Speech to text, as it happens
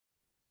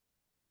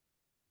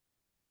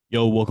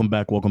Yo, welcome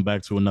back. Welcome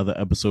back to another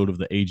episode of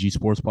the AG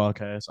Sports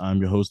Podcast. I'm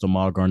your host,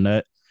 Ahmad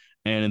Garnett.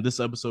 And in this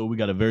episode, we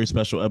got a very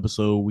special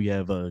episode. We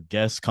have a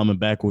guest coming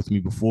back with me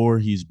before.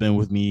 He's been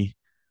with me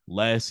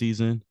last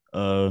season.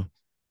 Go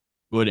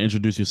ahead and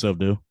introduce yourself,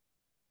 Dill.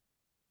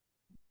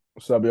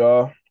 What's up,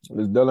 y'all?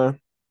 This is Dylan.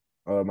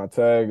 My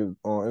tag is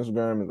on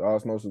Instagram is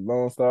Osmosis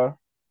Lone Star.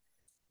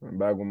 I'm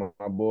back with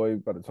my boy.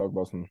 About to talk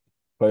about some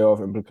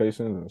playoff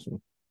implications and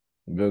some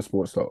good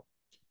sports talk.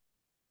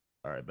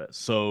 All right, bet.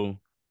 So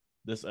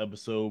this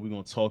episode, we're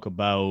going to talk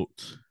about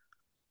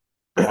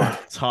our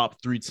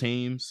top three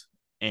teams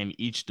and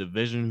each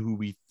division who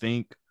we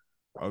think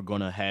are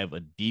going to have a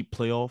deep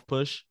playoff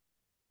push.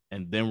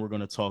 And then we're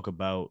going to talk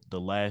about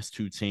the last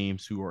two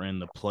teams who are in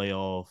the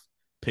playoff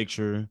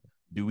picture.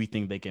 Do we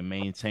think they can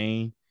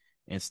maintain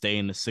and stay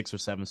in the 6 or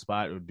 7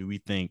 spot, or do we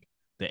think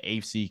the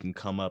AFC can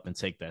come up and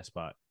take that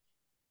spot?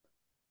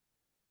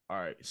 All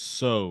right.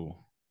 So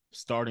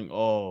starting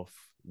off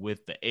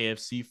with the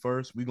AFC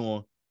first, we're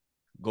going to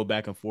go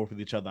back and forth with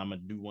each other. I'm going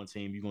to do one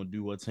team. You're going to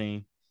do one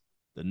team.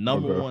 The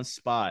number Okay. one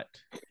spot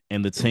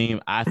and the team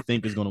I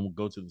think is going to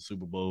go to the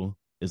Super Bowl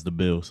is the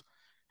Bills,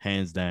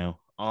 hands down.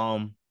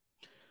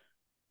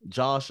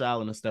 Josh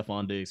Allen and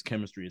Stephon Diggs'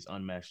 chemistry is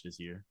unmatched this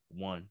year.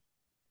 One.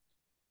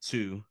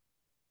 Two,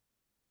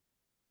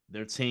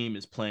 their team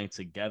is playing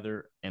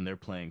together and they're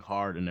playing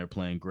hard and they're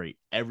playing great.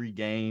 Every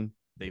game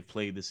they've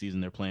played this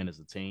season, they're playing as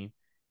a team.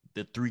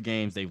 The 3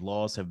 games they've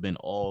lost have been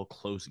all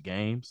close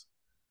games.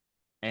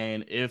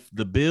 And if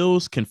the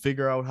Bills can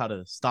figure out how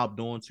to stop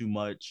doing too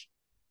much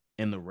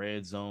in the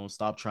red zone,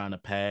 stop trying to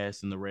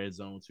pass in the red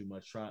zone too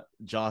much,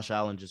 Josh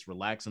Allen just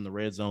relax in the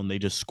red zone, they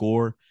just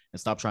score and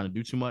stop trying to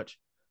do too much,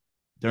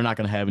 they're not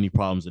going to have any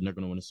problems and they're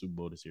going to win the Super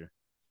Bowl this year.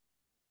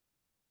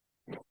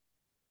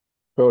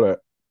 Feel that.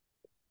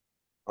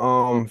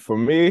 For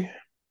me,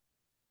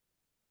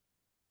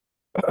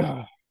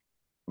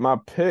 my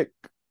pick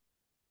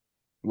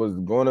was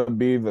gonna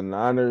be the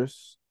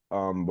Niners.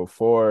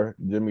 Before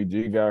Jimmy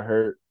G got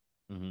hurt.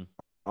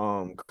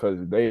 Mm-hmm.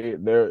 Because they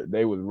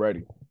was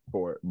ready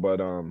for it, but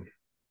I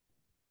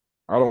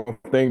don't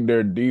think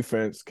their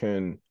defense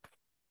can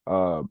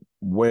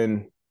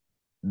win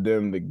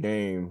them the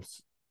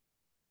games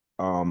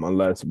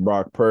unless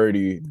Brock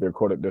Purdy, their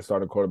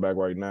starting quarterback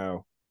right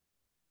now,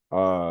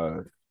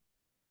 uh,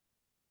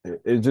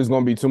 it's just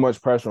going to be too much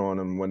pressure on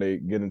them when they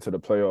get into the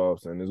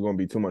playoffs, and there's going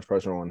to be too much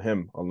pressure on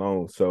him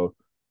alone. So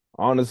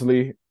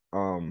honestly,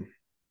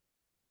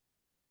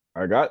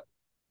 I got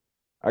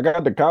I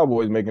got the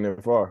Cowboys making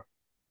it far.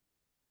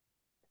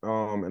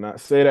 And I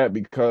say that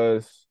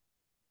because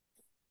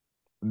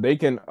they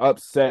can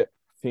upset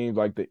teams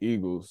like the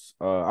Eagles.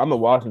 I'm a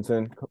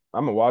Washington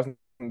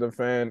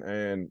fan,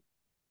 and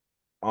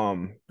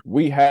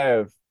we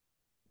have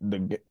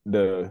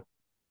the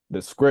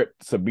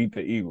script to beat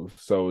the Eagles.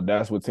 So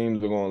that's what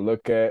teams are going to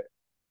look at.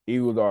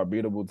 Eagles are a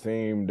beatable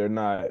team. They're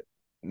not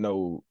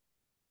no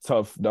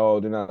tough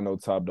dog. They're not no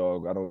top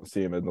dog. I don't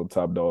see him as no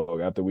top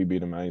dog. After we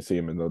beat him, I ain't see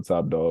him as no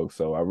top dog.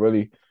 So I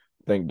really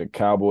think the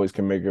Cowboys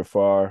can make it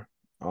far.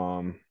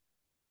 Yeah.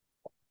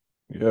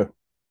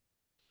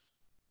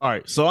 All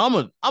right, so I'm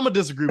a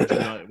disagree with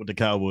you with the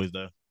Cowboys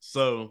though.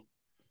 So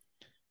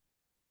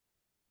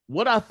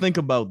what I think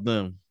about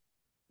them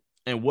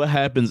and what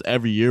happens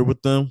every year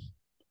with them,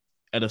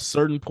 at a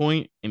certain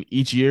point in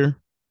each year,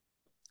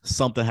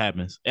 something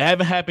happens. It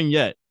haven't happened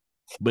yet,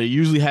 but it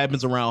usually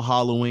happens around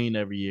Halloween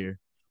every year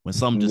when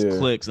something just Yeah.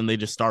 clicks and they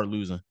just start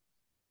losing.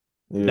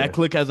 That Yeah.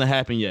 click hasn't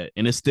happened yet,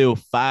 and it's still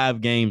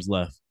 5 games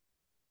left.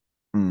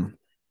 Mm.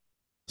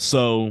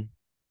 So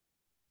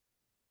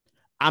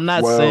I'm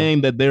not Well,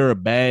 saying that they're a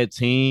bad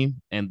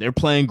team and they're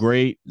playing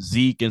great.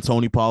 Zeke and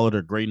Tony Pollard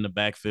are great in the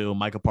backfield.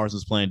 Micah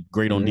Parsons is playing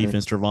great on mhm.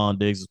 defense. Trevon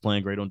Diggs is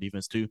playing great on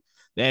defense too.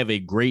 They have a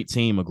great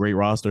team, a great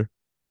roster.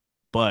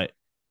 But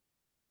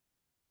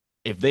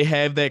if they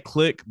have that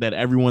click that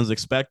everyone's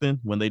expecting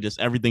when they just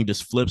everything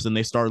just flips and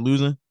they start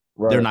losing,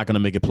 they're Right. not going to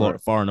make it Right.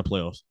 far in the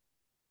playoffs.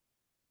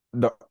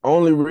 The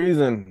only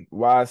reason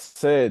why I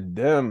said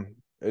them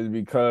is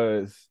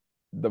because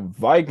the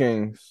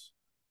Vikings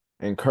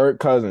and Kirk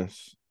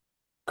Cousins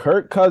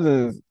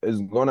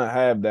is gonna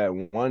have that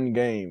one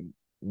game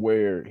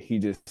where he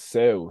just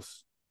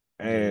sells,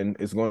 Yeah. and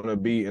it's gonna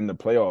be in the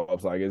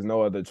playoffs. Like it's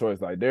no other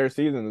choice. Like their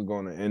season is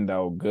gonna end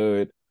out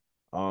good.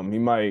 He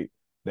might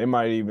they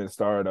might even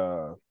start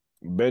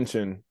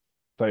benching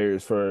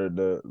players for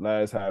the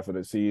last half of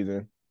the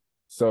season.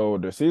 So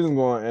the season's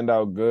gonna end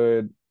out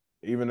good.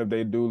 Even if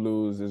they do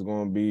lose, it's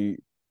gonna be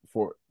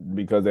for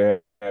because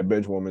they had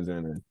bench women's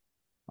in it.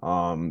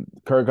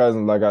 Kirk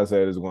Cousins, like I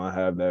said, is going to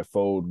have that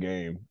fold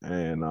game,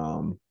 and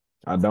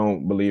I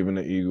don't believe in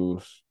the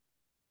Eagles.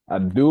 I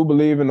do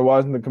believe in the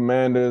Washington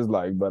Commanders,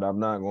 but I'm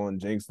not going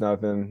to jinx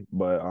nothing.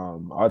 But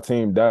our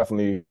team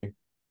definitely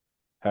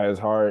has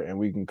heart, and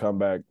we can come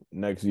back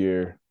next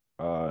year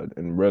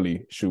and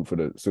really shoot for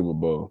the Super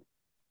Bowl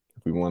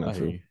if we wanted I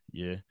hear to. you.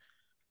 Yeah.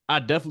 I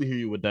definitely hear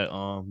you with that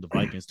the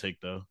Vikings take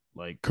though.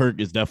 Like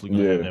Kirk is definitely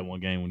gonna have Yeah, that one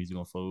game when he's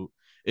gonna fold.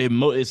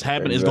 It's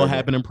happening. It's gonna Exactly.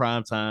 happen in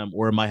prime time,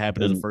 or it might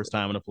happen in the It's, first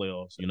time in the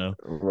playoffs. He's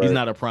right,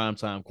 not a prime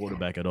time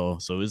quarterback at all,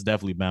 so it's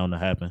definitely bound to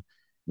happen.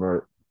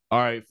 right. All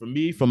right, for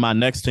me, for my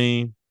next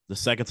team, the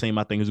second team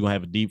I think is gonna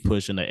have a deep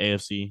push in the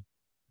AFC.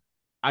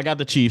 I got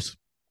the Chiefs.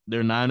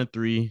 They're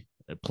 9-3.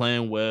 They're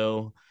playing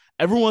well.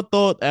 Everyone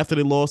thought after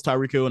they lost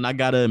Tyreek Hill, and I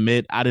gotta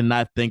admit, I did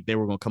not think they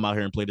were gonna come out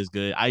here and play this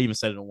good. I even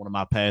said it on one of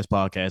my past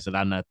podcasts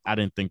that I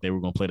didn't think they were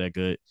gonna play that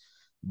good.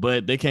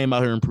 But they came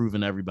out here and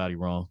proving everybody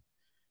wrong.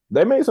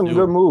 They made some Dude,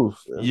 good moves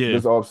yeah,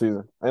 this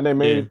offseason. And they yeah,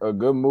 made a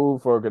good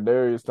move for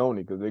Kadarius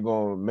Toney because they're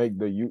gonna make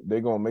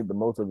the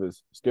most of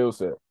his skill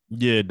set.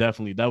 yeah,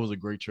 definitely. That was a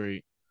great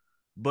trade.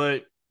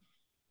 But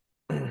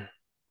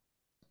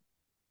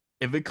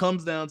if it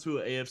comes down to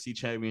an AFC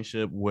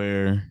championship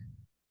where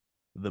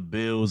the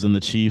Bills and the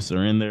Chiefs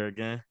are in there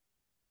again,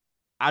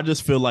 I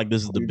just feel like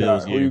this is Who the you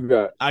Bills' got? Who year. you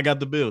got? I got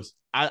the Bills.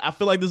 I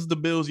feel like this is the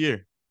Bills'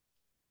 year.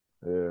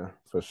 Yeah,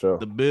 for sure.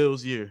 The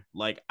Bills' year.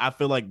 Like, I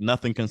feel like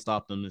nothing can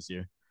stop them this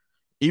year.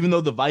 Even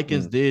though the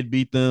Vikings Mm, did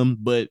beat them,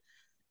 but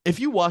if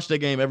you watch that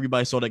game,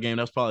 everybody saw that game.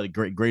 That's probably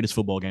the greatest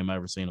football game I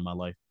ever seen in my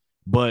life.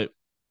 But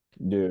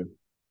yeah,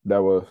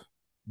 that was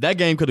that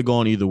game could have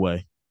gone either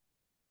way.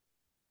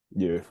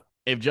 yeah.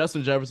 If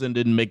Justin Jefferson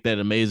didn't make that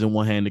amazing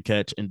one-handed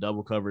catch in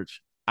double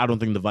coverage, I don't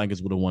think the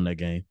Vikings would have won that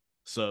game.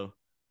 So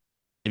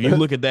if you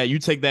look at that, you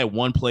take that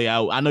one play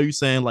out. I know you're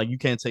saying like you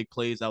can't take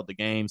plays out the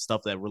game,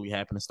 stuff that really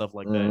happened and stuff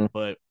like that, Mm,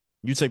 but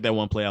you take that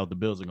one play out, the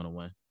Bills are gonna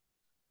win.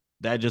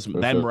 for That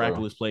sure.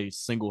 miraculous play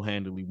single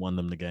handedly won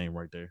them the game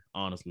right there,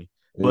 honestly.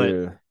 But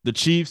Yeah, the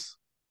Chiefs,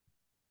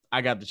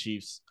 I got the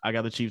Chiefs. I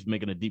got the Chiefs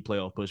making a deep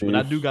playoff push, but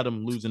I do Chiefs. got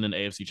them losing in the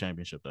AFC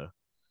Championship though.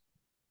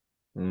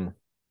 Mm.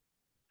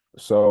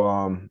 So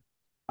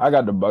I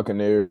got the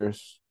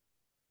Buccaneers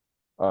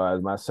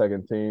as my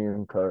second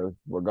team because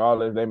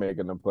regardless they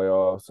making the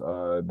playoffs.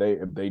 They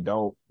if they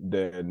don't,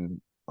 then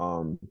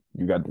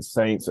you got the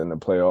Saints in the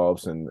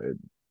playoffs, and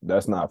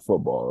that's not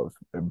football.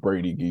 If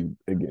Brady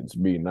it gets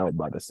beaten out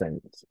by the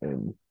Saints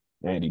and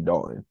Andy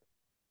Dalton,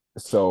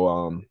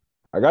 so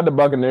I got the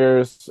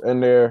Buccaneers in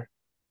there.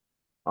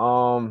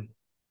 Um,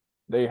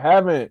 they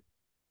haven't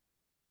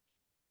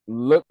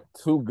looked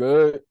too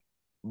good,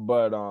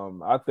 but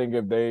I think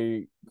if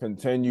they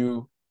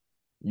continue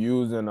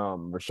using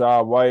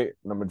Rashad White,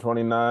 number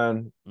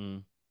 29,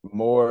 Mm,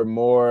 more and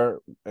more,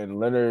 and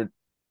Leonard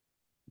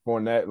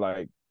Fournette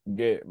like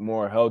get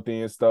more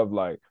healthy and stuff,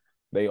 like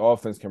they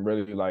offense can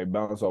really like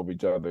bounce off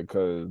each other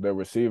because their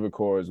receiver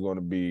core is going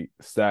to be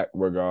stacked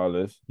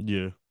regardless.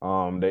 yeah.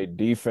 They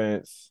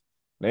defense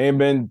they ain't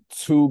been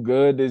too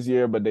good this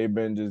year, but they've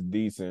been just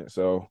decent.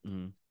 So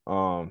Mm.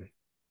 um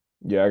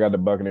yeah, I got the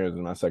Buccaneers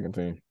in my second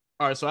team.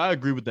 All right, so I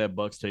agree with that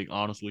Bucks take,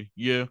 honestly.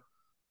 Yeah.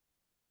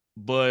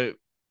 But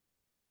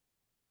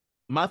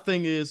my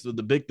thing is the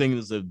big thing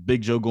is the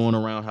big Joe going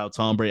around how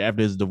Tom Brady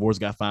after his divorce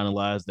got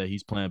finalized that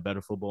he's playing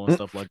better football and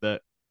stuff like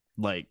that.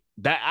 Like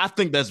that, I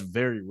think that's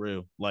very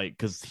real. Like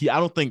because I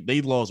don't think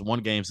they lost one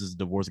game since the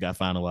divorce got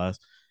finalized.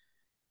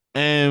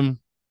 And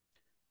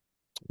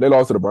They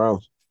lost to the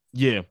Browns.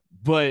 yeah,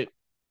 but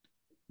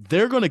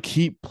they're gonna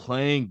keep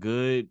playing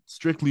good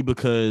strictly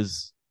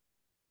because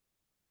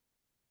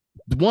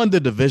the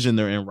division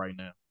they're in right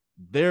now.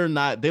 They're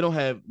not. They don't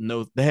have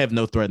no. They have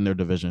no threat in their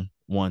division.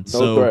 One. No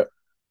So threat.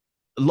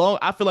 long.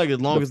 I feel like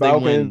as long as they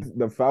win,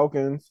 The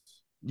Falcons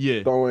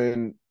yeah.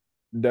 throwing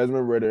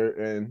Desmond Ritter,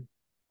 and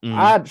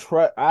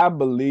Mm, I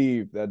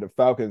believe that the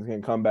Falcons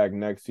can come back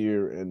next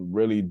year and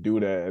really do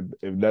that.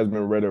 If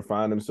Desmond Ritter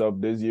find himself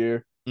this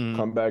year, mm,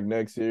 come back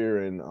next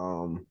year and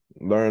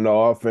learn the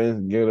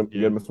offense, yeah.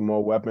 get him some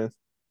more weapons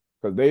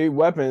because they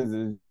weapons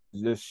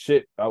is just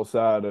shit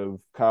outside of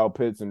Kyle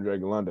Pitts and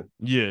Drake London.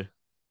 Yeah.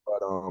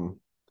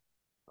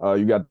 But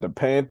you got the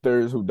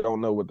Panthers who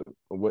don't know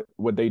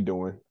what they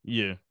doing,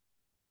 Yeah.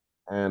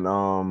 and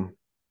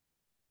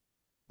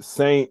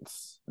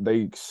Saints,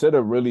 they should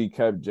have really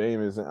kept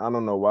Jameis. I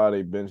don't know why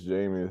they benched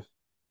Jameis.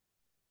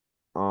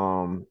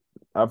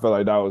 I feel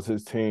like that was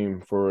his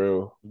team for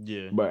real.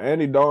 Yeah. But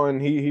Andy Dalton,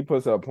 he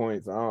puts up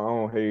points. I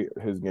don't hate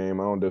his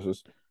game. I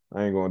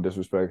ain't gonna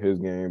disrespect his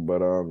game.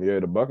 But yeah,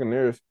 the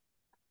Buccaneers,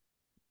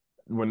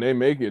 when they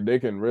make it, they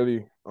can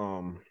really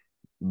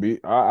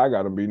beat. I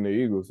got them beating the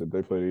Eagles if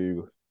they play the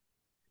Eagles.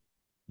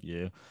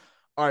 Yeah.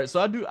 All right. So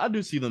I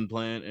do see them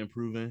playing,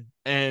 improving.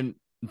 And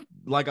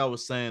like I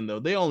was saying though,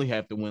 they only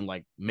have to win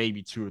like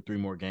maybe two or three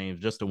more games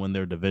just to win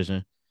their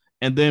division.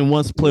 And then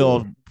once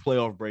Yeah.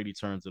 playoff Brady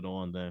turns it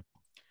on, then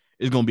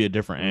it's gonna be a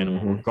different animal,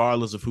 Mm-hmm.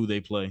 regardless of who they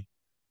play.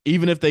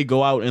 Even if they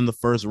go out in the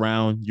first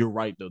round, you're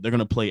right though. They're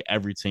gonna play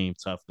every team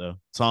tough though.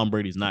 Tom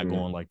Brady's not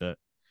going Mm-hmm. like that.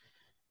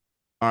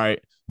 All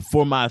right.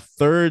 For my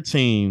third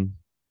team,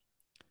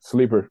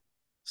 Sleeper.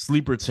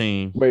 sleeper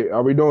team. Wait,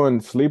 are we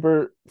doing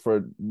sleeper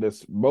for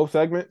this both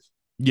segments?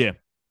 Yeah.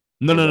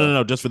 No, no, no, Okay. no,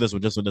 no. Just for this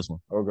one. Just for this one.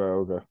 Okay.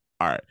 Okay.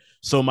 All right.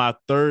 So my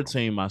third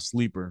team, my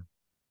sleeper,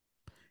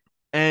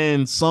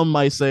 and some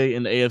might say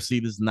in the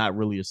AFC this is not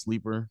really a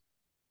sleeper,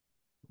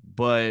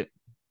 but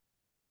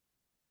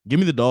give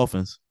me the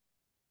Dolphins.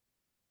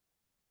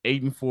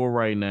 8-4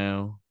 right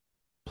now,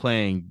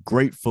 playing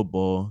great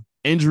football.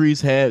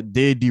 Injuries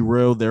did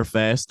derail their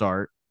fast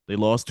start. They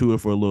lost to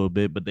it for a little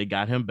bit, but they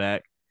got him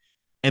back.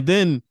 And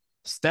then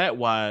stat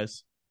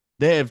wise,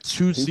 they have He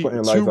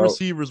playing two lights out.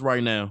 receivers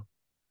right now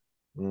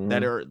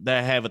Mm-hmm.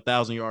 that have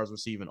 1,000 yards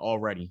receiving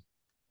already.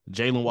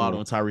 Jalen Waddle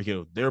Mm. and Tyreek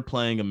Hill. They're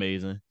playing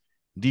amazing.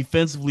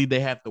 Defensively, they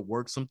have to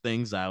work some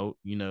things out,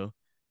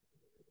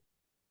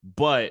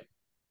 But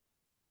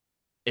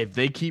if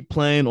they keep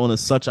playing on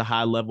such a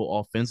high level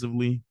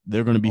offensively,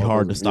 they're going to be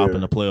hard to Offensive, stop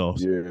in yeah, the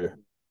playoffs. yeah.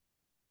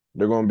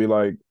 They're gonna be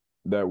like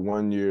that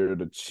one year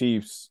the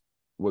Chiefs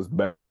was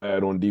bad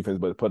on defense,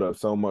 but put up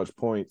so much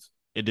points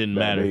It didn't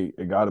that matter.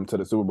 it got them to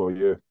the Super Bowl.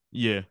 Yeah,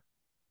 Yeah,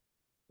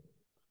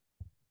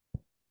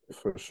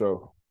 for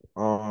sure.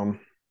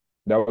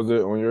 That was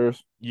it on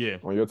yours, yeah,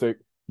 on your take.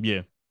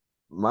 yeah.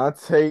 My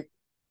take,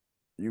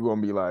 you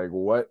gonna be like,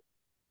 what?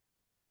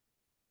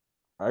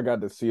 I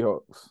got the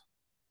Seahawks,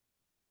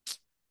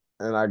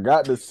 and I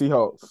got the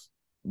Seahawks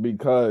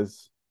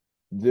because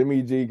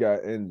Jimmy G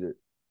got injured,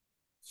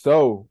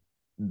 so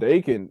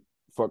they can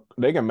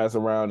they can mess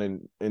around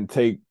and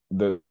take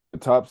the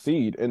top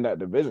seed in that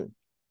division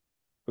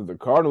because the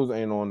Cardinals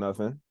ain't on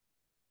nothing,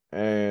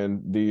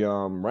 and the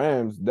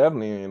Rams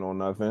definitely ain't on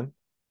nothing.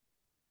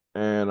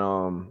 And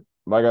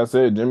like I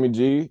said, Jimmy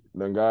G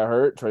done got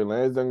hurt. Trey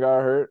Lance done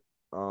got hurt.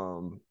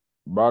 Um,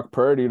 Brock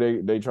Purdy,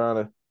 they trying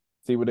to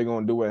see what they're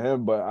gonna do with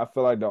him. But I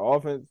feel like the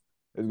offense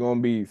is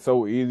gonna be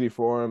so easy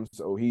for him.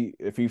 So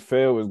if he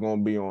fail, it's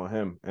gonna be on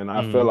him. And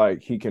I feel Mm-hmm.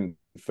 like he can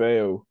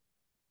fail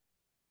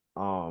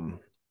um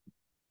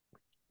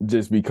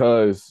just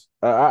because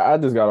I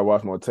just gotta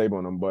watch more tape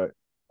on him. But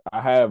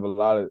I have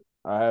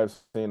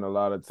seen a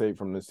lot of tape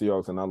from the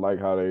Seahawks and I like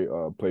how they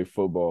play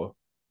football.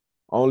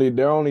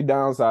 Their only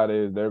downside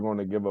is they're going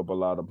to give up a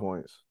lot of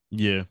points.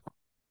 Yeah.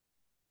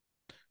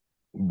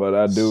 But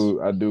I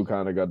do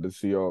kind of got the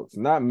Seahawks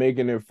not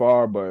making it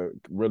far, but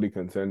really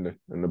contending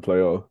in the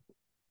playoff.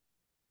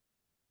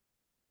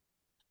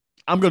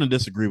 I'm going to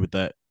disagree with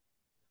that.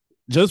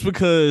 Just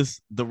because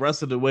the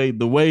way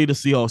the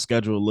Seahawks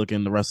schedule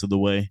looking the rest of the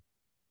way,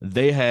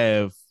 they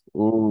have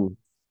Ooh,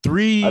 I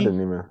three,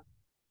 didn't even.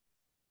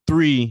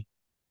 three,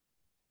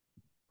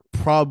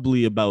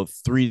 probably about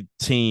three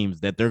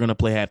teams that they're gonna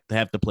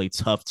have to play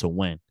tough to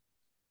win.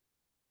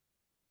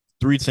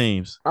 Three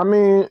teams. I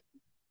mean,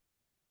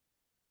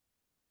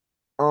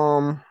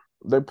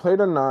 they play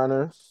the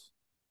Niners.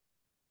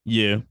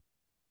 Yeah,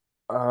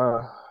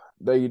 Uh,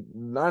 they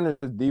Niners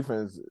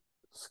defense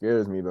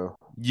scares me though.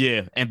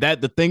 yeah, and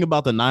that the thing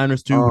about the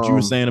Niners too, what you were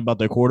Um, saying about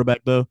their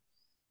quarterback though,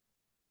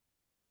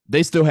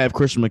 they still have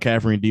Christian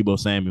McCaffrey and Debo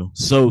Samuel,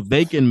 so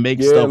they can make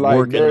Yeah, stuff like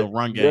work in the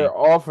run game. their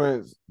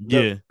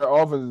Yeah,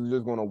 offense is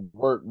just gonna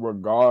work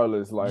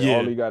regardless. Like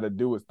all yeah, he got to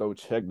do is throw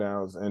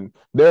checkdowns, and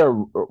they're a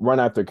run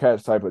after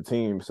catch type of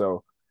team.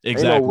 So ain't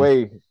no exactly.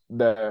 way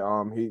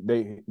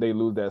that they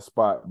lose that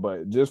spot.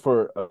 But just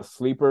for a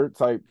sleeper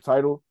type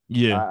title,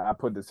 Yeah, I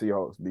put the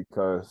Seahawks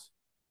because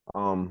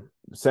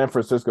San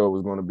Francisco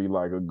was going to be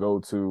like a go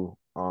to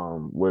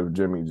with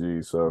Jimmy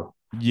G. So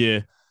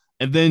yeah,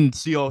 and then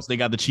Seahawks they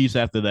got the Chiefs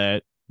after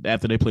that.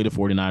 After they play the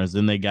 49ers,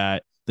 then they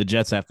got the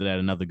Jets after that,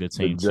 another good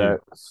the team too.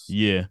 Jets.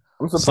 Yeah,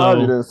 I'm surprised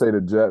you so didn't say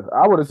the Jets.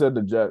 I would have said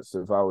the Jets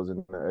if I was in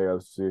the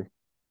AFC.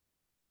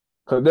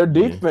 Because their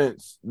yeah,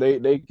 defense,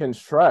 they can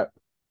strap.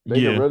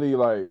 They can yeah, really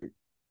like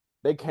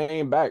they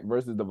came back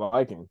versus the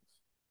Vikings.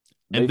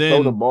 and They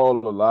throw the then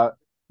ball a lot.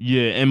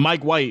 yeah, and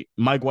Mike White,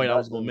 I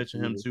was Dak gonna didn't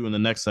mention him see. too in the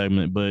next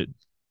segment, but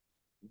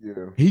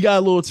Yeah. he got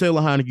a little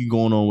Taylor Heineke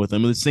going on with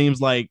him. It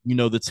seems like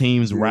the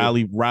teams Yeah.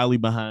 rally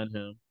behind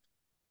him,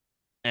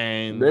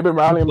 and They've been he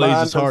rallying plays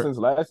his behind him heart. since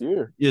last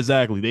year.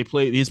 Exactly, they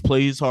play his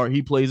plays hard.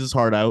 He plays his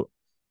heart out,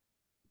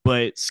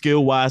 but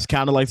skill wise,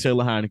 kind of like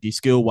Taylor Heineke.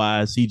 Skill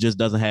wise, he just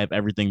doesn't have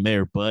everything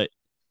there, but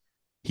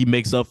he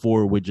makes up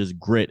for it with just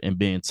grit and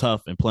being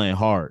tough and playing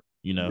hard.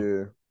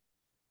 Yeah.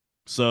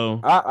 So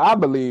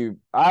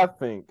I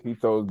think he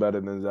throws better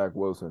than Zach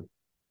Wilson.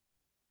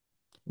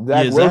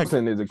 Zach yeah, Zach.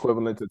 Wilson is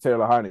equivalent to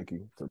Taylor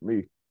Heineke to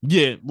me.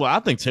 Yeah, well, I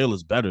think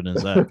Taylor's better than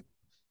Zach.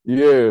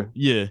 Yeah.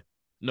 Yeah,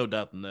 no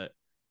doubt in that.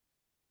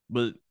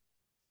 But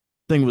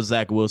thing with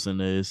Zach Wilson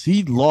is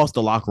he lost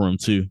the locker room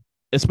too.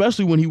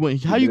 Especially when he went,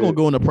 He how you gonna did.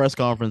 go in a press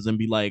conference and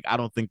be like, I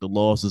don't think the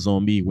loss is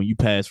on me when you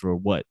pass for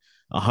what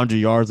 100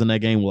 yards in that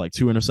game with like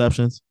two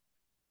interceptions?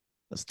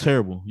 That's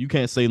terrible. You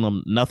can't say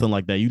nothing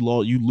like that. You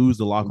lose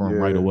the locker room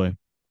right Yeah. away.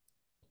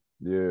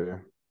 Yeah.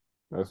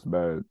 That's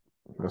bad.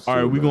 That's All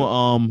right, still we're bad.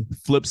 gonna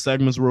flip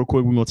segments real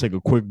quick. We're gonna take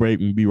a quick break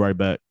and be right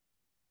back.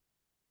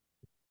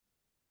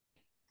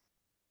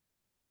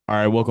 All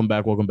right, welcome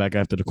back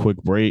after the quick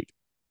break.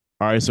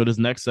 All right, so this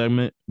next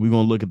segment, we're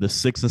gonna look at the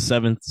 6 and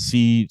 7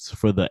 seeds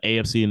for the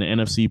AFC and the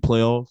NFC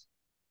playoffs.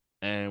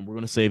 And we're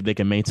gonna say if they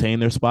can maintain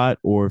their spot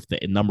or if the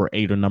number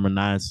 8 or number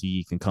 9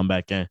 seed can come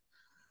back in.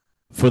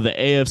 For the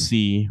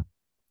AFC,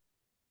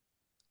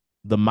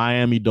 the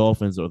Miami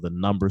Dolphins are the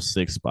number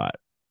 6 spot.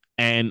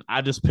 And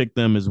I just picked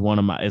them as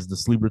as the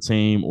sleeper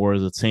team or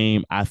as a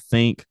team I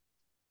think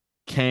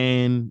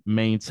can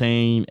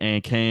maintain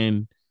and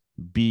can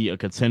be a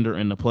contender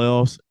in the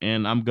playoffs,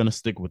 and I'm gonna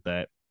stick with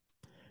that.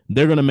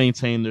 They're gonna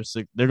maintain their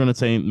six. They're gonna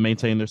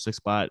maintain their sixth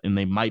spot, and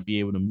they might be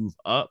able to move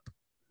up.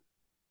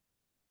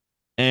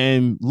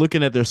 And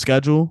looking at their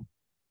schedule,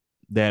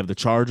 they have the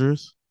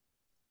Chargers,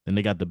 then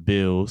they got the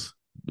Bills.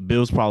 The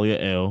Bills probably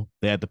a L.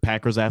 They had the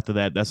Packers after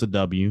that. That's a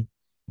W.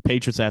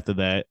 Patriots after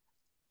that.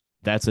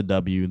 That's a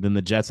W. Then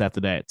the Jets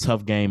after that.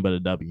 Tough game, but a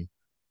W.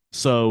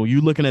 So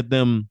you looking at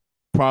them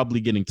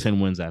probably getting 10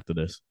 wins after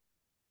this,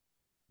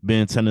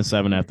 being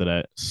 10-7 Mm. after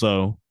that.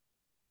 So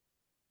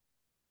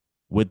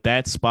with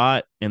that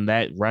spot and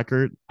that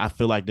record, I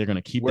feel like they're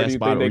gonna keep Where that do you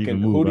spot think or they even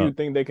can? move Who do you up.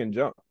 think they can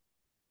jump?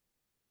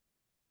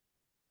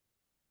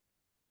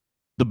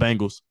 The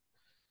Bengals.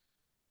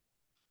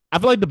 I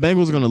feel like the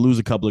Bengals are gonna lose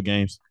a couple of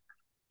games.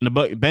 And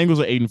the Bengals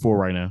are 8-4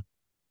 right now.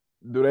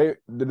 Did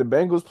the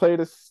Bengals play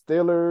the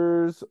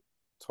Steelers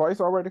twice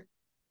already?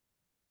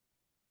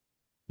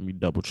 Let me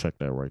double check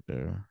that right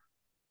there.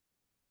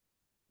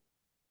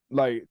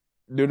 Like,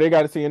 do they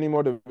got to see any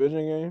more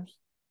division games?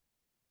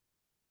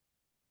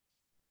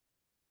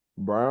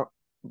 Brown?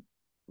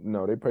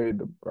 No, they played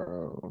the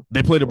Brown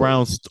They play the twice.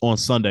 Browns on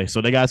Sunday,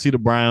 so they gotta see the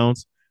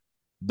Browns.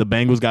 The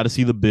Bengals got to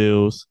see the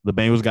Bills. The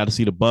Bengals got to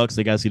see the Bucks.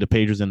 They got to see the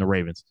Patriots and the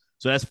Ravens.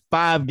 So that's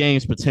 5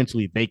 games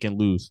potentially they can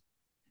lose.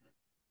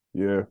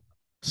 Yeah,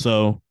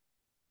 So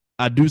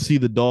I do see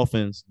the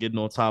Dolphins getting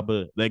on top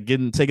of that,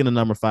 getting taking the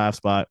number 5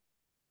 spot.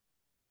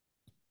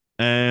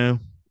 And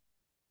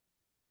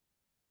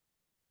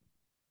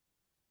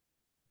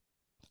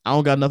I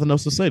don't got nothing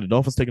else to say. The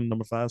Dolphins taking the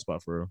number 5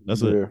 spot for real.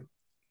 That's it. yeah.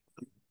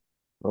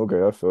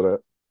 Okay, I feel that.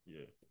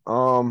 Yeah.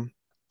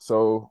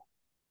 So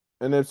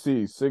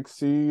NFC 6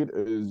 seed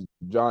is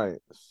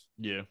Giants.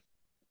 Yeah.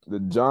 The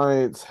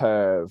Giants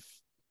have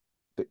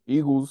the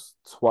Eagles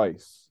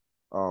twice,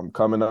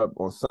 coming up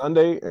on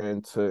Sunday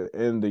and to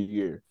end the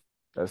year.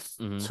 That's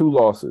Mm-hmm. 2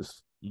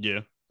 losses,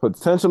 Yeah.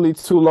 potentially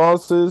 2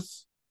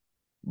 losses,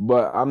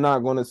 but I'm not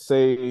going to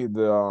say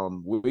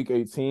the Week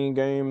 18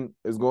 game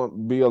is going to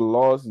be a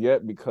loss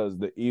yet because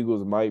the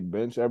Eagles might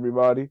bench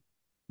everybody.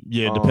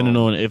 Yeah. Um, Depending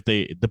on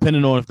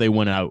if they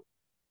went out.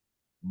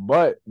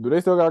 but do they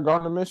still got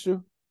Gardner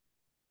Minshew?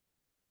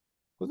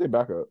 Who's their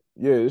backup?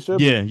 Yeah, it should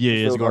be Yeah. Yeah.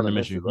 It's still Gardner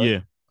Gardner Minshew. Minshew, right? Yeah.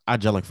 I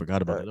just like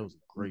forgot about that. That was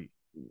great.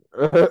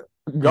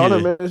 Gardner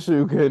Yeah.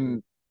 Minshew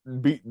can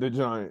beat the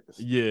Giants.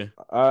 Yeah.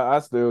 I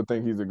still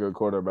think he's a good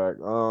quarterback.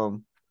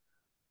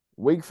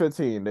 Week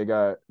 15, they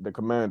got the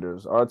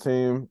Commanders. Our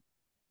team,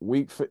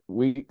 week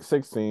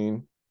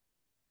 16,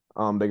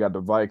 they got the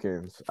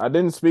Vikings. I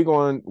didn't speak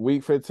on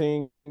week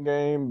 15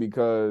 game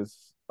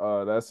because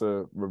that's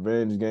a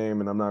revenge game,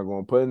 and I'm not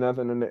going to put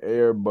nothing in the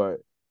air. But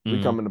we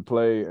Mm-hmm. come into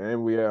play,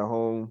 and we at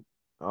home,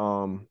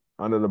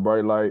 under the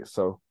bright light.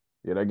 So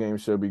yeah, that game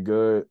should be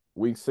good.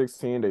 Week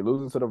 16, they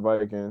losing to the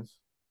Vikings.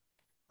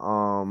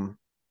 Um,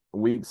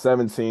 Week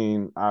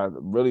 17, I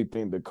really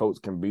think the Colts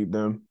can beat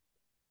them.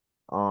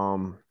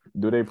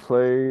 Do they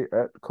play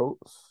at the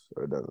Colts?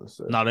 Or it doesn't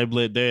say. No, they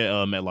played there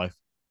MetLife.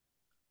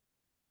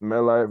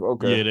 MetLife, Yeah,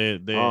 okay.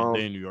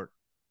 they in New York.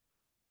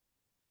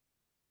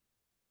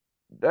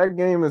 That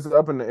game is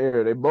up in the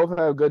air. They both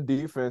have good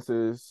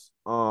defenses.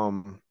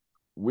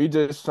 We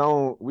just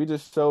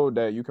showed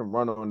that you can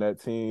run on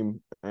that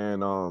team,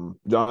 and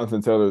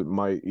Jonathan Taylor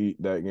might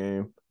eat that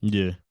game.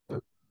 Yeah.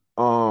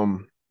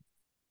 Um,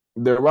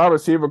 the wide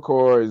receiver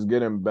core is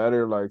getting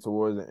better, like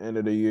towards the end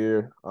of the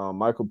year.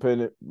 Michael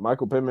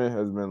Pittman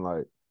has been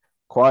like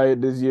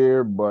quiet this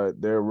year,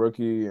 but their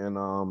rookie and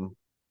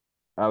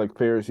Alec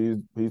Pierce, he's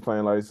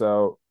playing lights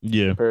out.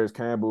 Yeah. Paris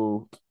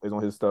Campbell is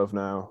on his stuff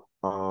now.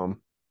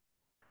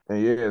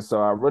 And yeah, so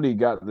I really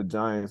got the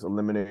Giants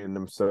eliminating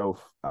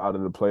themselves out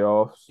of the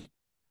playoffs.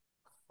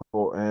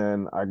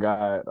 And I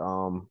got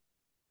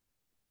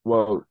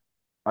well,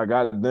 I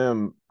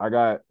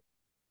got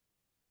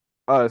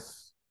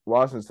us,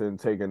 Washington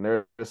taking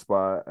their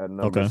spot at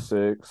number Okay.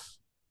 6.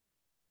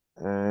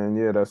 And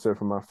yeah, that's it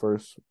for my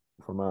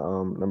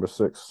number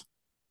 6.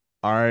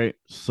 All right.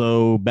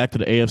 So back to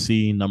the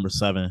AFC number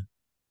 7.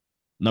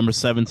 Number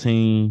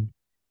 17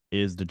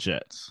 is the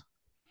Jets.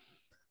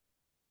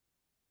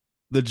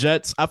 The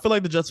Jets, I feel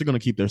like the Jets are going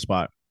to keep their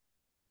spot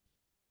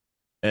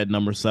at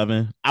number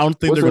 7. I don't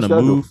think What's they're their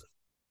going to schedule?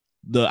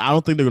 move. I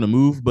don't think they're going to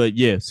move, but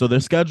yeah, so their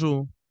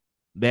schedule,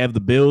 they have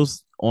the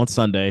Bills on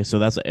Sunday, so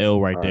that's an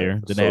L right All right.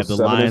 there. Then they So have the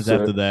 7 and Lions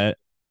after 6. that.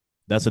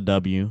 That's a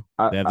W.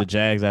 I They have I the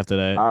Jags after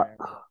that. I,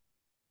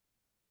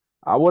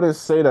 I wouldn't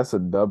say that's a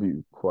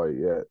W quite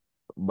yet,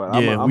 but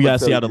Yeah, I'm we gonna got to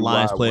see tell how the you why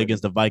Lions I play wouldn't.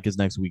 against the Vikings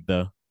next week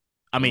though.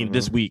 I mean,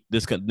 this Mm-hmm. week,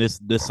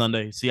 this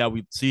Sunday. See how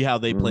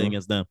they play Mm-hmm.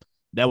 against them.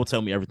 That will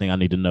tell me everything I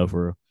need to know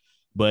for real.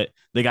 But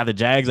they got the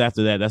Jags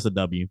after that. That's a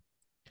W.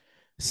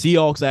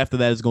 Seahawks after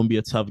that is going to be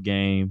a tough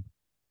game,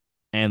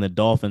 and the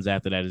Dolphins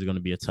after that is going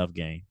to be a tough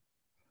game.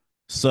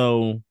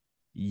 So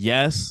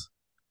yes,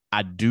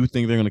 I do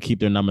think they're going to keep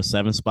their number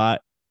 7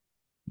 spot,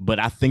 but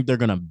I think they're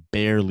going to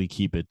barely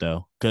keep it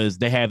though, because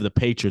they have the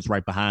Patriots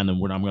right behind them,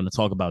 what I'm going to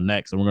talk about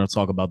next, and we're going to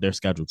talk about their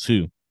schedule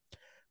too.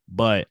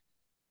 But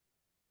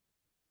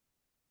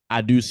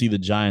I do see the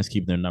Giants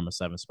keeping their number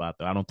 7 spot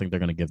though. I don't think they're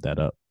going to give that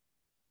up.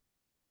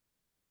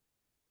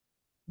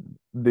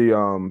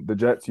 The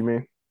Jets, you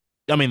mean?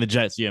 I mean the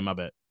Jets. Yeah, my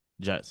bad.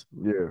 Jets.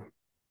 Yeah.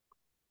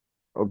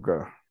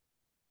 Okay.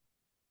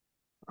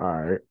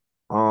 All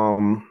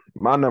right.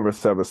 My number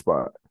seven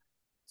spot,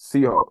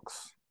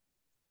 Seahawks.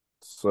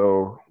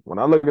 So when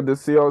I look at the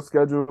Seahawks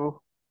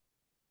schedule,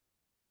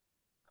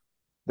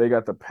 they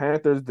got the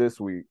Panthers this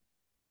week.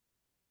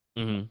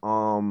 Mm-hmm.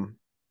 Um,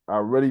 I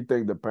really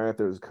think the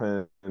Panthers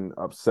can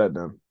upset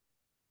them.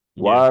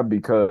 Yeah. Why?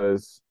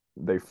 Because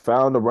they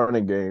found the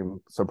running game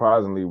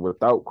surprisingly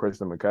without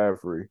Christian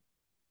McCaffrey.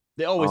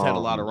 They always had a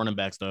lot of Um, running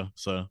backs though.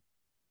 So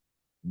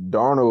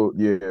Darnold,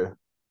 yeah,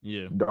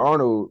 yeah.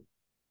 Darnold,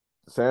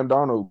 Sam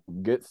Darnold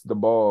gets the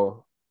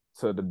ball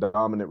to the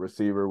dominant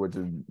receiver, which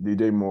is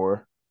DJ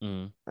Moore,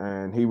 Mm-hmm.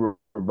 and he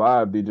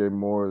revived DJ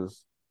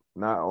Moore's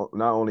not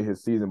only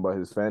his season but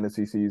his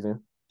fantasy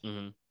season.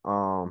 Mm-hmm.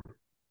 Um,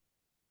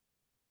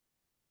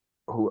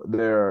 who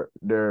their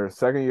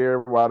second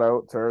year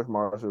wideout, Terrence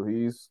Marshall,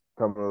 he's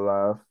coming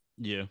alive.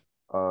 Yeah.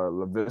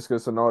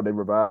 Lavisca and all, they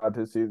revived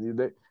his season.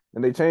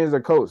 They changed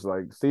their coach.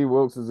 Like Steve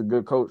Wilkes is a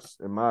good coach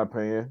in my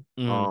opinion.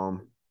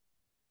 Mm-hmm.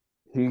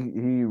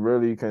 He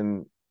really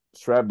can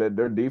strap that.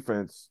 Their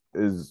defense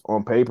is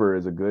on paper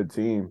is a good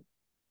team.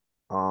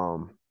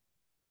 Um,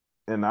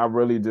 and I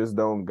really just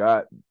don't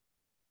got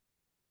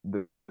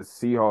the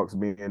Seahawks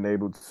being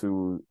able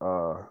to.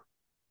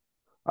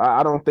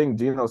 I don't think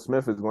Geno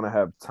Smith is going to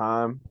have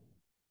time,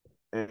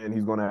 and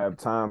he's going to have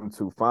time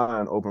to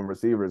find open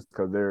receivers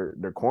because their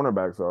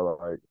cornerbacks are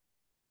like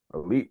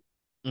elite.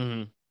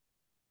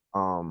 Mm-hmm.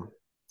 Um,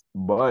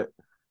 but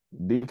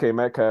DK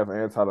Metcalf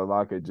and Tyler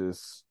Lockett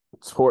just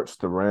torched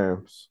the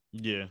Rams.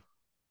 Yeah.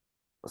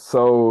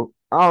 So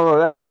I don't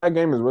know. That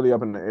game is really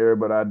up in the air,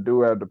 but I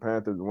do have the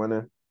Panthers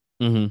winning.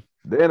 Mm-hmm.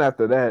 Then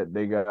after that,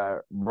 they got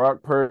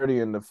Brock Purdy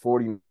and the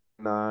 49ers.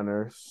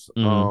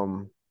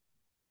 Mm-hmm.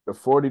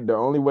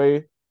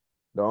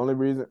 The only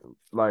reason,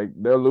 like,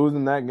 they're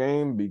losing that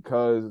game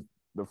because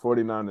the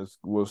 49ers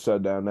will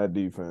shut down that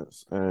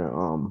defense.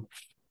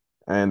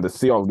 And the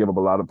Seahawks give up a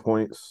lot of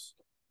points.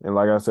 And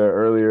like I said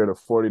earlier, the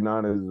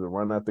 49ers is a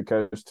run after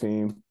catch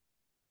team.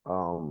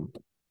 Um,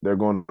 they're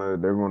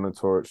gonna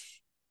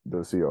torch the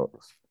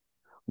Seahawks.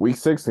 Week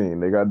 16,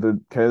 they got the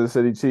Kansas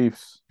City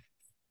Chiefs.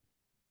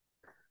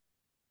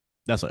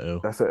 That's a L.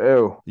 That's an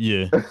L.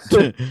 Yeah.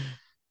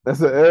 That's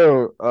an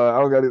L. I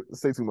don't got to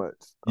say too much.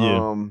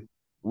 Yeah.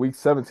 Week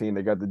 17,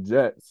 they got the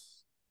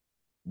Jets.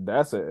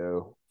 That's an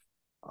L.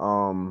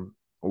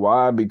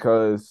 Why?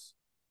 Because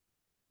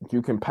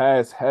you can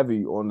pass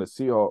heavy on the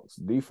Seahawks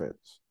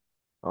defense.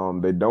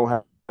 They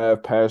don't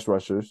have pass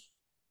rushers.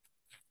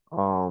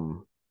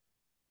 Um,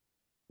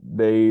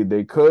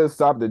 they could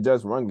stop the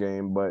Jets run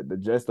game, but the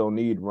Jets don't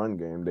need run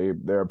game.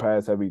 They're a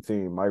pass heavy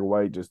team. Mike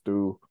White just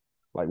threw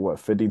like what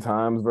 50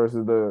 times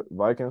versus the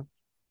Vikings.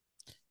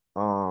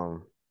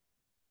 Um,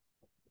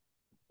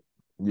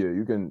 yeah,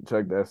 you can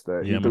check that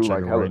stat. Yeah, I'm gonna check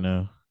it right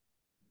now.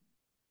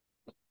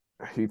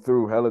 He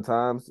threw hella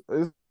times.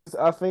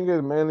 I think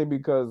it's mainly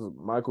because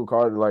Michael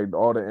Carter, like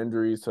all the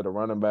injuries to the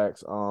running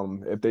backs.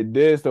 If they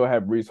did still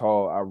have Brees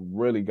Hall, I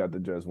really got the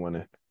Jets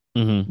winning.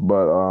 Mm-hmm.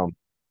 But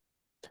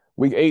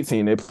week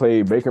 18, they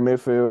played Baker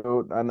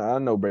Mayfield. I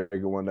know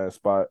Baker won that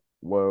spot.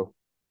 Well,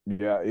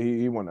 yeah,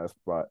 he won that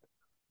spot.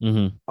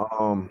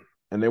 Mm-hmm.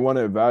 And they want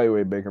to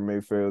evaluate Baker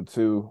Mayfield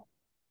too.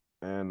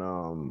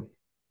 And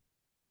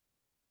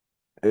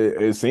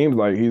it seems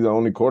like he's the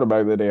only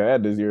quarterback that they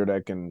had this year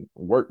that can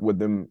work with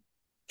them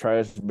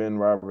trash bin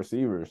wide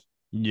receivers.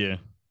 Yeah.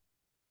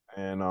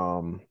 And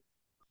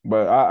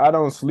but I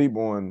don't sleep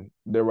on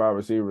their wide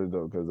receivers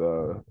though, because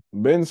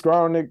Ben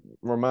Skowronek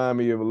remind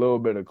me of a little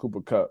bit of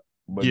Cooper Cup,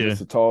 but Yeah.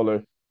 just a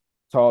taller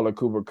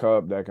Cooper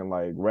Cup that can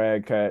like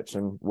rag catch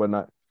and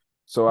whatnot.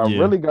 So I Yeah.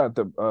 really got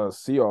the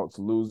Seahawks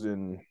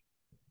losing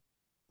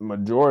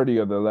majority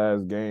of the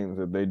last games.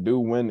 If they do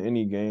win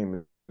any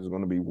game, it's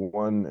going to be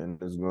one,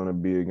 and it's going to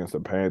be against the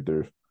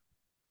Panthers.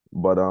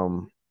 But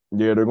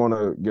yeah, they're going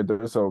to get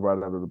themselves right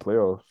out of the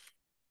playoffs.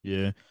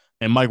 Yeah.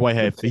 And Mike White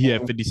The had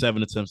team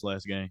 57 attempts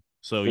last game.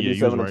 So yeah, you was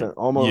 57 right. attempts,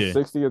 almost Yeah.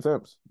 60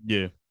 attempts.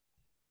 Yeah.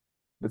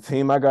 The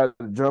team I got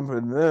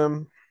jumping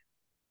them,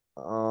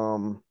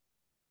 um,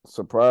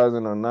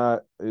 surprising or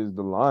not, is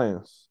the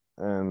Lions.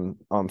 And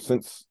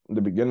since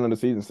the beginning of the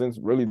season, since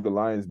really the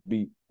Lions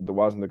beat the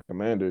Washington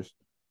Commanders,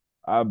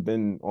 I've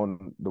been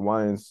on the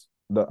Lions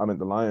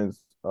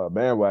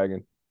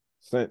bandwagon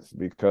since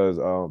because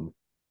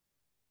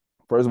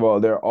first of all,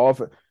 they're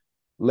off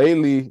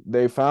lately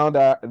they found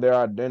out their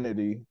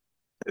identity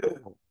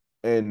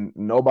and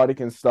nobody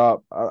can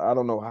stop. I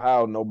don't know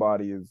how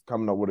nobody is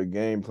coming up with a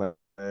game plan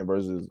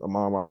versus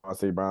Amon-Ra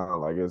St. Brown.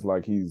 Like it's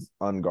like he's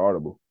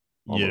unguardable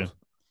Yeah.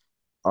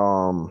 almost.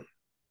 Um,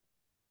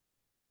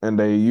 and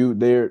they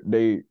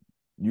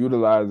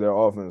utilize their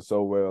offense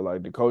so well.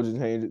 Like the coaching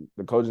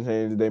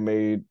change they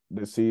made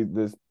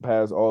this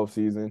past off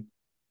season,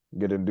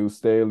 getting Deuce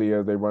Staley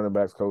as their running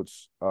backs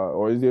coach,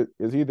 or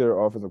is he their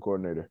offensive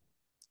coordinator?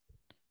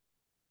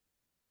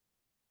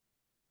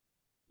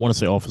 Want to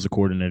say offensive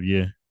coordinator,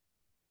 yeah.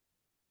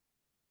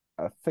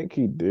 I think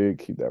he did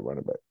keep that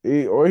running back.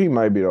 Or he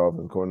might be the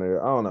offensive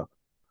coordinator. I don't know.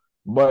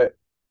 But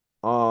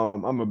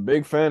I'm a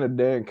big fan of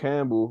Dan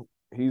Campbell.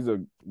 He's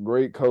a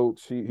great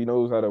coach. He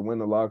knows how to win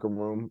the locker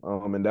room.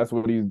 And that's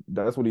what he's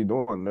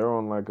doing. They're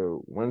on like a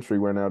win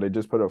streak right now. They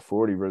just put up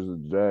 40 versus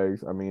the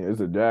Jags. I mean, it's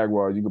the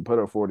Jaguars. You can put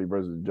up 40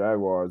 versus the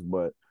Jaguars,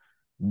 but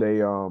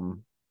they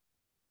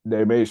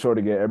they made sure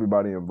to get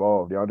everybody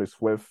involved. DeAndre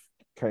Swift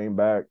came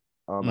back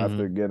Mm-hmm.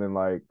 after getting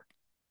like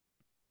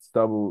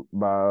stubbled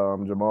by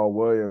Jamal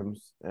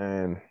Williams,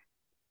 and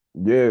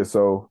yeah,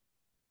 so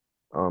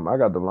I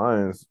got the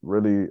Lions.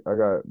 Really, I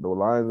got the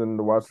Lions and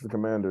the Washington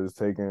Commanders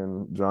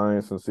taking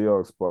Giants and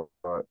Seahawks spot,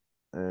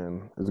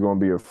 and it's going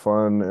to be a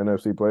fun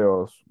NFC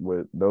playoffs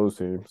with those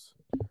teams.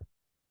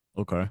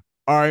 Okay.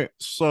 All right.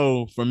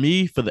 So for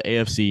me, for the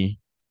AFC,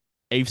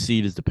 eighth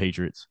seed is the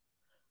Patriots.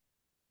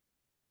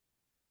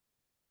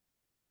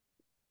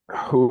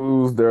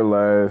 Who's their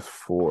last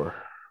four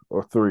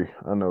or three?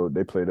 I know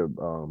they played the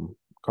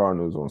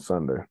Cardinals on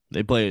Sunday.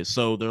 They play it.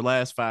 So their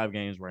last five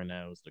games right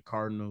now is the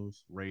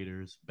Cardinals,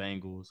 Raiders,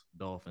 Bengals,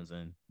 Dolphins,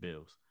 and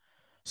Bills.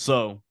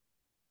 So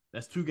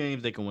that's two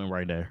games they can win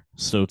right there.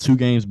 So two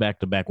games back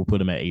to back will put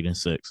them at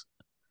 8-6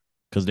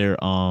 because they're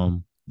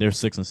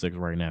 6-6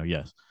 right now.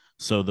 Yes.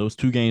 So those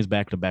two games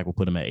back to back will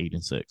put them at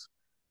 8-6.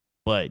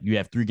 But you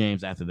have three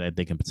games after that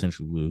they can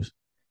potentially lose.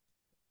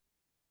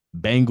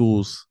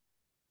 Bengals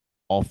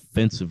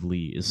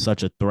offensively is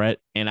such a threat,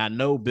 and I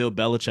know Bill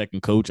Belichick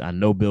can coach. I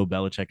know Bill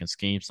Belichick can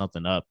scheme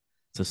something up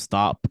to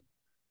stop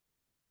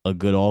a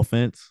good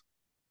offense,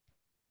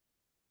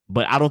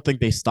 but I don't think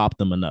they stopped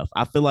them enough.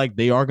 I feel like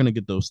they are going to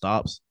get those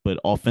stops, but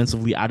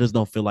offensively, I just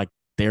don't feel like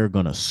they're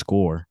going to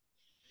score.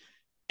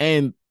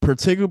 And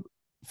particular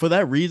for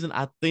that reason,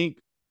 I think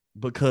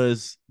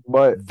because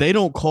But they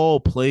don't call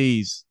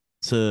plays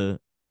to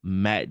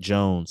Matt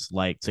Jones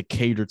like to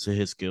cater to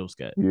his skill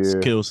set. yeah,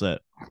 Skill set.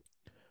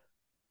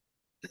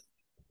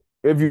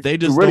 if you They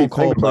just really don't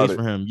think call about plays it,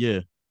 for him.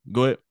 Yeah,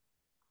 go ahead.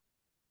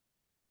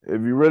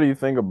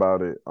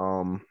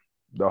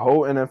 the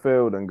whole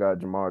NFL done got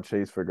Jamar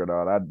Chase figured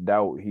out. I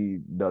doubt he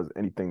does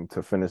anything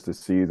to finish the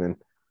season,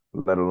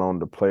 let alone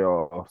the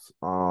playoffs.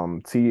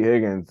 T.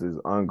 Higgins is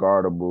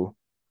unguardable.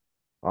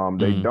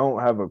 They Mm, don't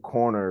have a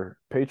corner.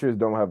 Patriots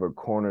don't have a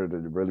corner to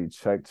really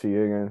check T.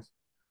 Higgins,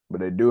 but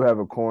they do have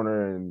a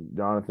corner in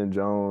Jonathan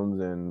Jones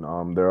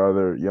and their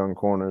other young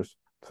corners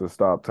to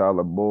stop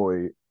Tyler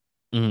Boyd.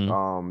 mm,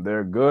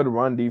 They're a good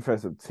run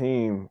defensive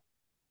team,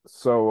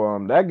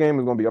 so that game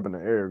is gonna be up in the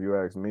air if you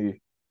ask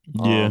me.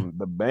 yeah,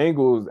 The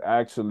Bengals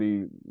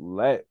actually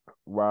let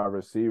wide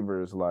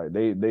receivers like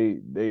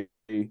they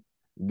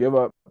give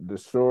up the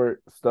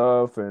short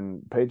stuff,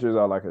 and Patriots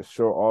are like a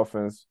short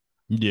offense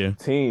yeah,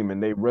 team,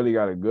 and they really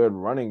got a good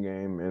running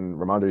game in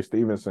Ramondre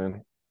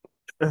Stevenson,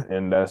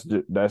 and that's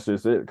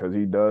just it because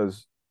he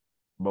does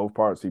both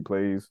parts. He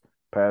plays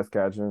pass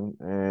catching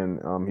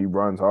and he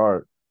runs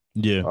hard.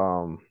 yeah.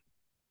 Um,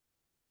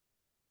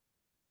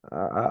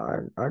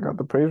 I got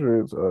the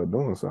Patriots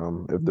doing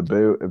something. If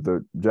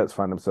the Jets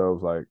find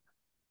themselves like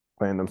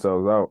playing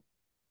themselves out,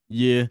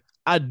 Yeah,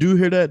 I do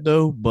hear that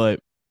though, but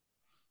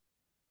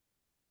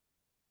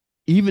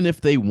even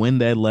if they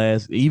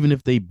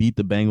beat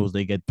the Bengals,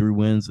 they get 3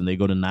 wins and they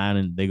go to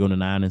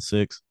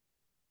 9-6.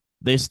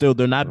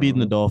 They're not beating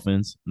the mm-hmm,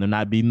 Dolphins. They're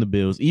not beating the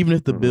Bills. Even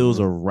if the Bills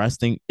mm-hmm. are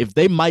resting, if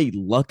they might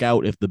luck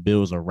out if the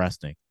Bills are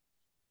resting.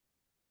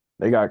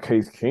 They got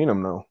Case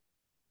Keenum though.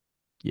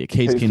 Yeah,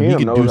 Case Case Keenum, he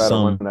Keenum could knows do how to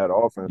run some. that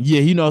offense,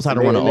 Yeah, he knows how and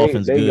to they run the and they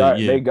offense they good. got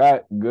Yeah, they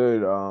got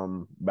good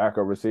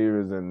backup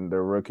receivers and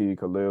their rookie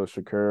Khalil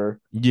Shakur,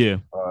 yeah,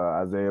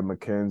 Isaiah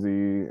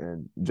McKenzie,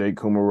 and Jake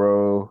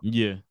Kumaro.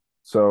 yeah,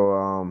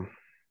 So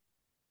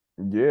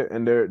yeah,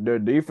 and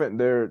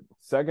their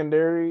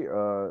secondary,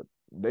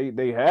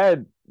 they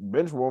had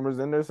bench warmers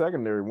in their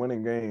secondary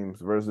winning games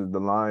versus the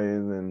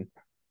Lions and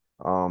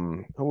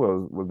who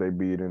else was they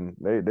beating?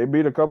 They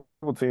beat a couple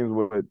teams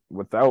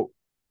without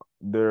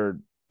their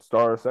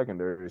star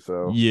secondary.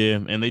 So yeah.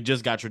 And they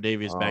just got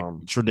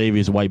um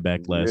Tre'Davious White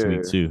back last week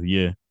yeah, too.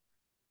 Yeah,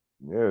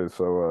 yeah.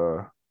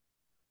 So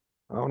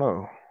I don't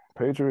know.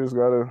 Patriots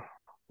gotta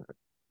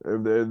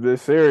if they're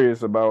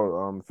serious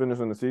about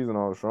finishing the season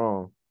all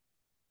strong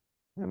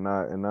and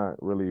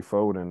not really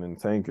folding and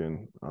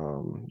tanking.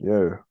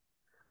 Yeah.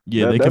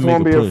 yeah. That They can that's make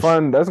gonna a be a push.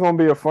 fun that's gonna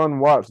be a fun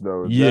watch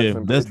though. Yeah, Jets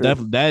and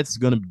Patriots. that's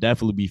gonna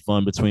definitely be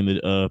fun between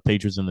the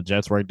Patriots and the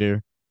Jets right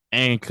there,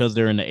 and because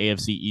they're in the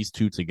AFC East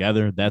two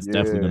together, that's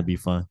definitely gonna Yeah. be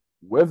fun.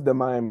 With the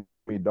Miami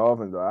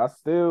Dolphins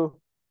though,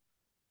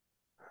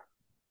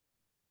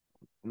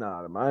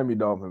 the Miami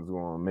Dolphins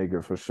gonna make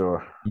it for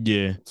sure.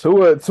 Yeah,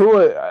 Tua,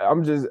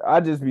 I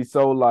just be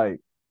so like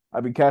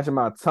I be catching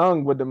my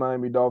tongue with the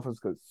Miami Dolphins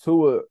because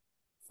Tua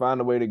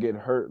find a way to get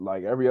hurt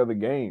like every other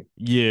game.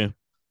 yeah.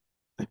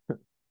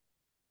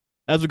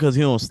 That's because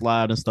he don't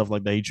slide and stuff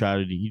like that. He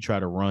try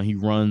to run. He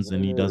runs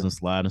and he Yeah, doesn't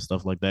slide and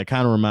stuff like that.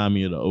 Kind of remind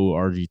me of the old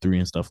RG3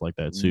 and stuff like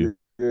that too.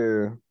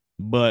 yeah.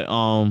 But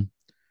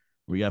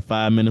we got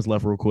 5 minutes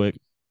left, real quick.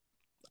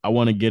 I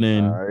want to get All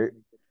in. right.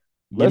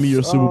 Give me Let's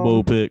your Super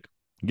Bowl pick.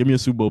 Give me a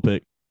Super Bowl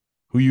pick.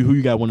 Who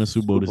you got winning the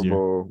Super Bowl this Super year?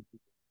 Bowl.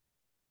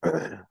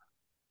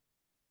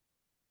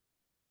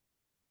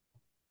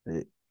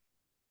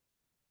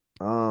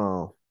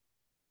 Oh,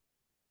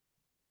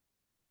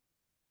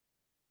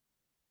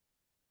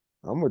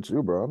 I'm with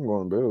you, bro. I'm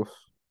going Bills.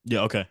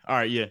 Yeah, okay. All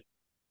right, yeah.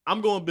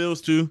 I'm going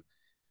Bills too.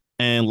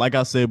 And like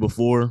I said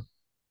before,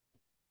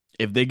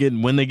 if they get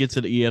when they get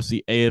to the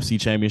EFC AFC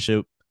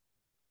championship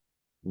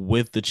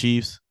with the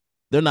Chiefs,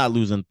 they're not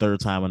losing third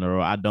time in a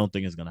row. I don't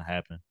think it's gonna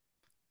happen.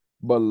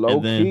 But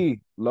And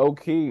then low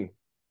key,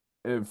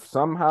 if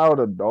somehow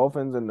the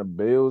Dolphins and the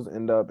Bills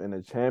end up in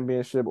a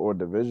championship or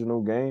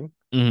divisional game,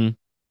 mhm,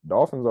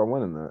 Dolphins are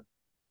winning that.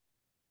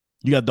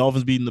 you got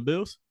Dolphins beating the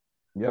Bills?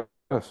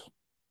 Yes.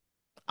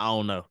 I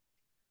don't know.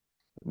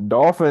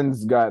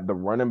 Dolphins got the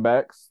running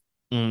backs,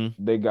 Mhm.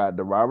 they got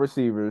the wide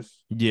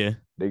receivers, Yeah.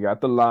 they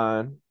got the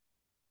line,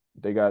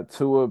 they got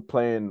Tua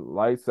playing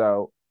lights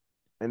out,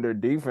 and their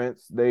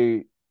defense,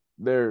 they're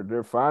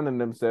finding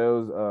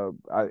themselves.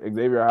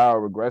 Xavier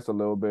Howard regressed a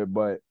little bit,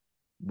 but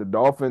the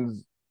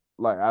Dolphins,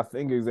 like I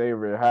think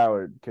Xavier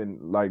Howard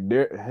can like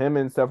him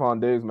and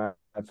Stephon Diggs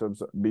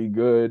matchups be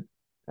good,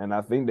 and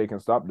I think they can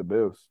stop the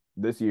Bills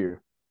this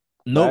year.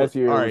 No, Last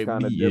year all it was right,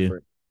 kind of yeah.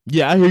 different.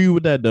 Yeah, I hear you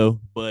with that though.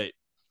 But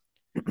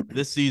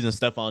this season,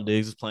 Stephon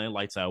Diggs is playing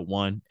lights out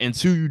one. And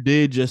two, you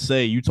did just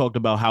say you talked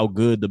about how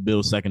good the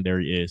Bills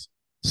secondary is.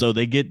 So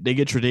they get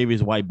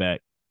Tre'Davious White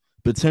back,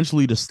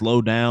 potentially to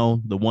slow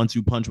down the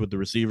 1-2 punch with the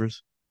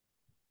receivers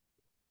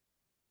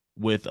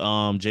with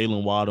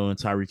Jalen Waddle and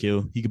Tyreek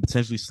Hill. He could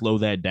potentially slow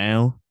that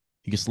down.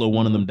 He could slow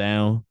one of Mm-hmm. them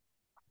down.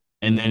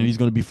 And then Mm-hmm. he's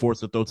going to be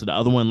forced to throw to the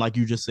other one. Like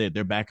you just said,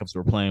 their backups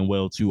were playing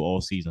well too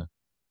all season.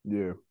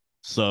 Yeah.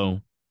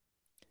 So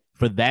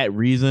for that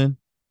reason,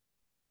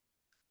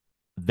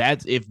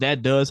 that's if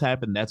that does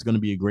happen, that's going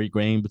to be a great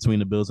game between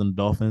the Bills and the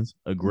Dolphins.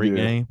 A great Yeah.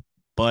 game.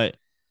 But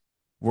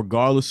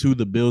regardless who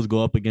the Bills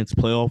go up against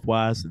playoff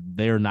wise,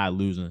 they're not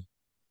losing.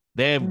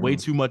 They have way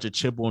Mm. too much a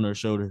chip on their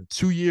shoulder.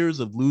 2 years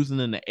of losing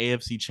in the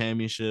AFC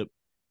Championship.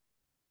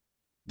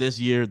 This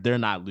year, they're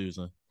not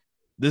losing.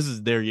 This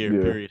is their year, Yeah.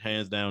 period.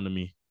 Hands down to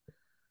me.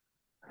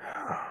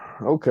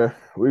 Okay.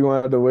 We're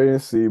gonna have to wait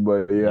and see.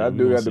 But yeah, Yeah, I we're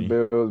do gonna got the see.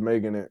 Bills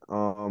making it.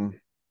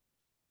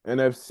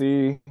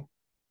 NFC,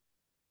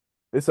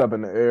 it's up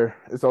in the air.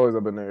 It's always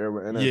up in the air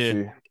with Yeah,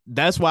 NFC.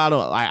 that's why I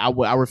don't.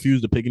 I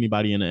refuse to pick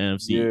anybody in the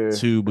NFC Yeah,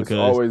 too it's because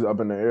always up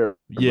in the air,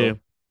 yeah, bro.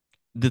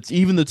 that's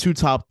even the two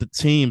top the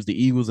teams, the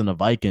Eagles and the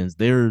Vikings.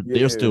 They're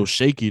still Yeah,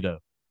 shaky though.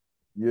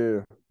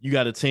 yeah. You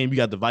got a team. You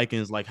got the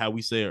Vikings, like how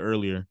we said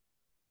earlier.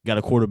 You got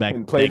a quarterback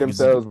Can play that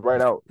themselves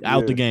right out.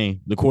 out the Yeah,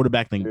 game. The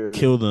quarterback then yeah,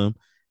 kill them,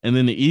 and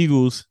then the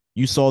Eagles.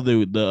 You saw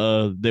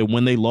the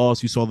when they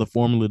lost, you saw the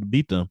formula to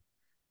beat them.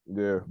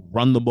 yeah.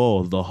 Run the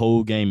ball the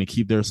whole game and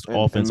keep their And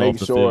offense off make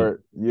the field.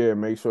 sure, yeah,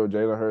 make sure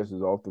Jalen Hurts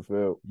is off the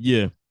field.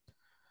 Yeah.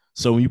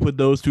 So when you put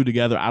those two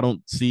together, I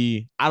don't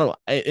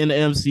in the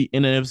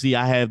NFC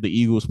I have the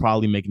Eagles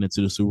probably making it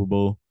to the Super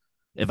Bowl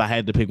if I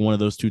had to pick one of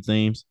those two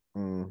teams.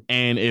 Mm,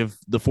 And if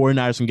the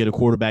 49ers can get a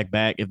quarterback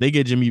back, if they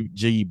get Jimmy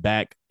G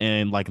back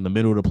and like in the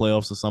middle of the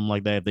playoffs or something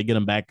like that, if they get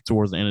him back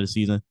towards the end of the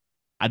season,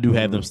 I do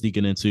have them mm,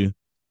 sneaking in too.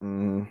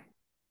 mm.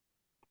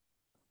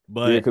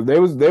 Yeah, But because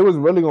they was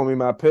really gonna be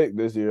my pick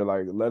this year.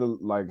 Like let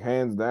it like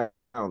hands down,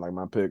 like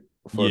my pick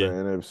for the yeah,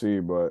 NFC.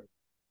 But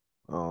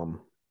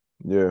um,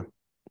 yeah,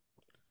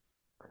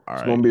 all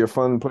it's right. gonna be a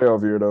fun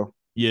playoff year though.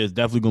 Yeah, it's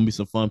definitely gonna be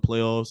some fun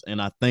playoffs.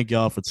 And I thank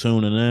y'all for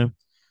tuning in.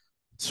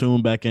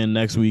 Tune back in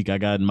next week. I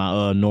got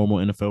my normal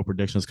NFL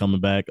predictions coming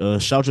back.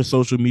 Shout your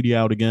social media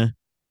out again.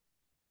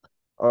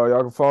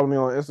 Y'all can follow me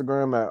on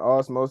Instagram at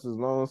Osmosis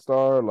Lone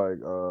Star,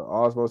 like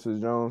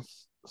Osmosis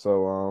Jones.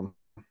 So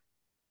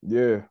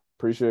yeah,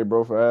 appreciate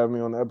bro for having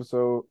me on the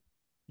episode.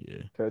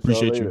 Yeah. Catch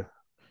y'all Appreciate you. later.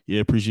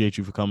 Yeah, appreciate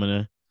you for coming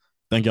in.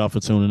 Thank y'all for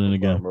tuning in No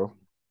again. problem, bro.